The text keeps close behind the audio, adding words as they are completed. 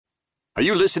Are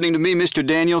you listening to me, Mr.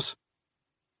 Daniels?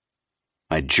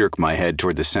 I jerk my head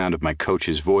toward the sound of my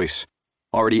coach's voice,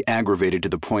 already aggravated to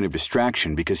the point of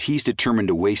distraction because he's determined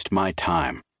to waste my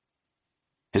time.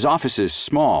 His office is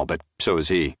small, but so is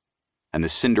he, and the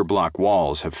cinder block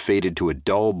walls have faded to a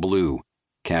dull blue,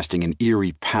 casting an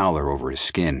eerie pallor over his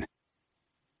skin.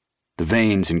 The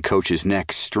veins in Coach's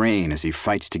neck strain as he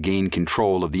fights to gain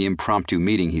control of the impromptu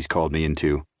meeting he's called me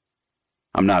into.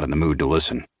 I'm not in the mood to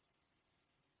listen.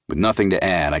 With nothing to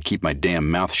add, I keep my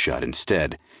damn mouth shut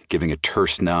instead, giving a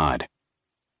terse nod.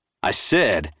 I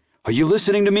said, "Are you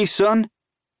listening to me, son?"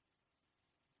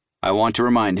 I want to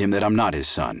remind him that I'm not his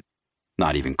son.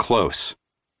 Not even close.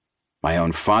 My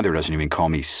own father doesn't even call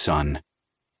me son.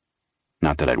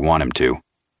 Not that I'd want him to.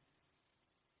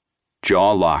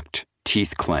 Jaw locked,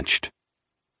 teeth clenched.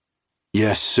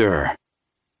 Yes, sir.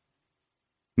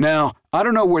 Now, I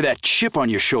don't know where that chip on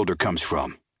your shoulder comes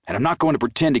from, and I'm not going to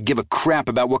pretend to give a crap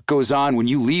about what goes on when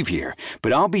you leave here,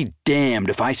 but I'll be damned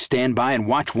if I stand by and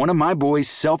watch one of my boys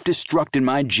self-destruct in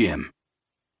my gym.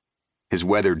 His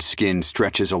weathered skin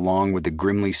stretches along with the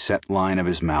grimly set line of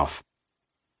his mouth.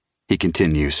 He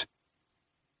continues.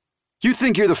 You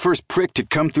think you're the first prick to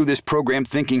come through this program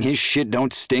thinking his shit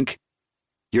don't stink?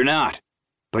 You're not.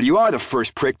 But you are the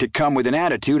first prick to come with an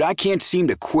attitude I can't seem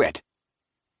to quit.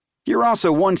 You're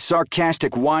also one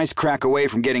sarcastic wisecrack away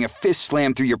from getting a fist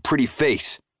slammed through your pretty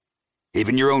face.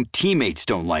 Even your own teammates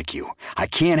don't like you. I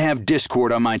can't have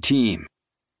discord on my team.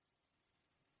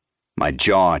 My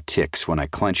jaw ticks when I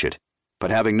clench it,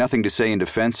 but having nothing to say in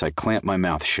defense, I clamp my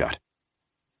mouth shut.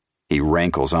 He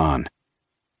rankles on.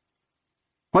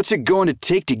 What's it going to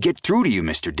take to get through to you,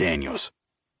 Mr. Daniels?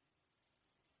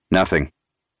 Nothing.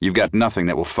 You've got nothing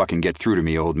that will fucking get through to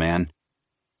me, old man.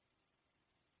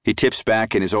 He tips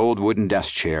back in his old wooden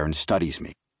desk chair and studies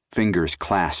me, fingers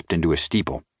clasped into a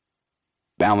steeple.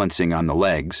 Balancing on the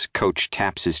legs, Coach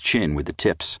taps his chin with the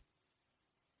tips.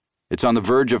 It's on the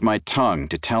verge of my tongue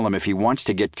to tell him if he wants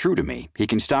to get through to me, he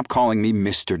can stop calling me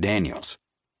Mr. Daniels.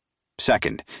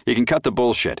 Second, he can cut the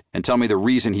bullshit and tell me the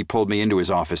reason he pulled me into his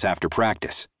office after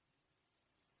practice.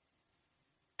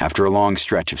 After a long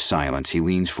stretch of silence, he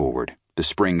leans forward, the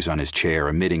springs on his chair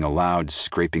emitting a loud,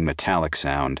 scraping metallic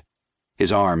sound,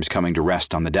 his arms coming to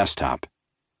rest on the desktop.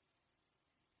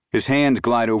 His hands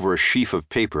glide over a sheaf of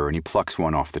paper and he plucks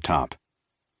one off the top.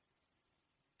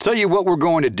 Tell you what we're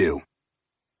going to do.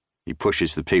 He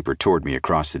pushes the paper toward me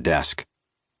across the desk.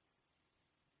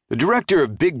 The director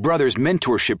of Big Brother's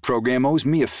mentorship program owes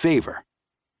me a favor.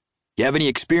 You have any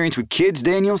experience with kids,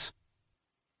 Daniels?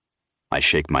 I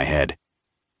shake my head.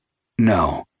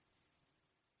 No.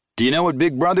 Do you know what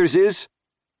Big Brothers is?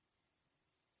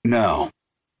 No,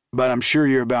 but I'm sure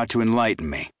you're about to enlighten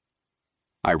me.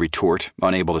 I retort,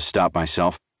 unable to stop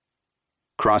myself.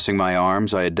 Crossing my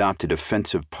arms, I adopt a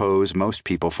defensive pose most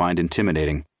people find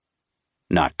intimidating.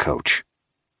 Not Coach.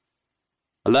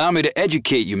 Allow me to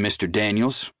educate you, Mr.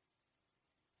 Daniels.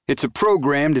 It's a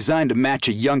program designed to match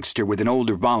a youngster with an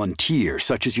older volunteer,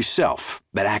 such as yourself,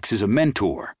 that acts as a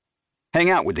mentor. Hang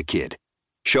out with the kid.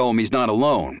 Show him he's not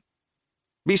alone.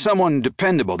 Be someone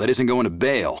dependable that isn't going to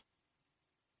bail.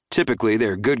 Typically,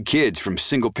 they're good kids from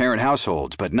single-parent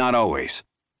households, but not always.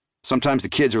 Sometimes the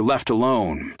kids are left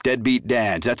alone, deadbeat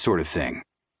dads, that sort of thing.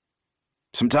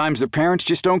 Sometimes their parents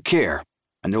just don't care,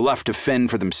 and they're left to fend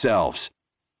for themselves.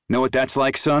 Know what that's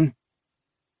like, son?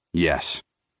 Yes.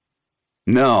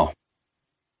 No.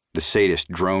 The sadist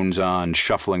drones on,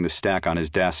 shuffling the stack on his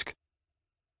desk.